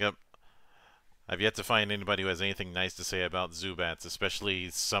 Like, I've yet to find anybody who has anything nice to say about Zubats, especially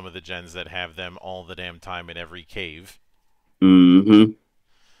some of the gens that have them all the damn time in every cave. Mm-hmm.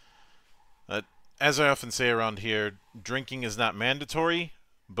 As I often say around here, drinking is not mandatory,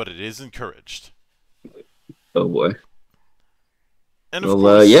 but it is encouraged. Oh boy. And of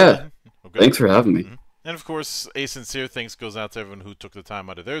course, yeah. Thanks for having me. And of course, a sincere thanks goes out to everyone who took the time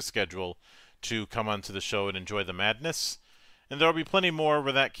out of their schedule to come onto the show and enjoy the madness. And there'll be plenty more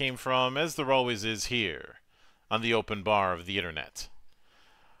where that came from, as there always is here, on the open bar of the internet.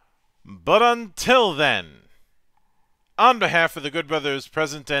 But until then, on behalf of the good brothers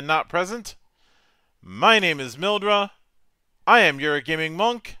present and not present, my name is Mildra. I am your gaming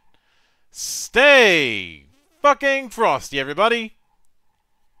monk. Stay fucking frosty, everybody.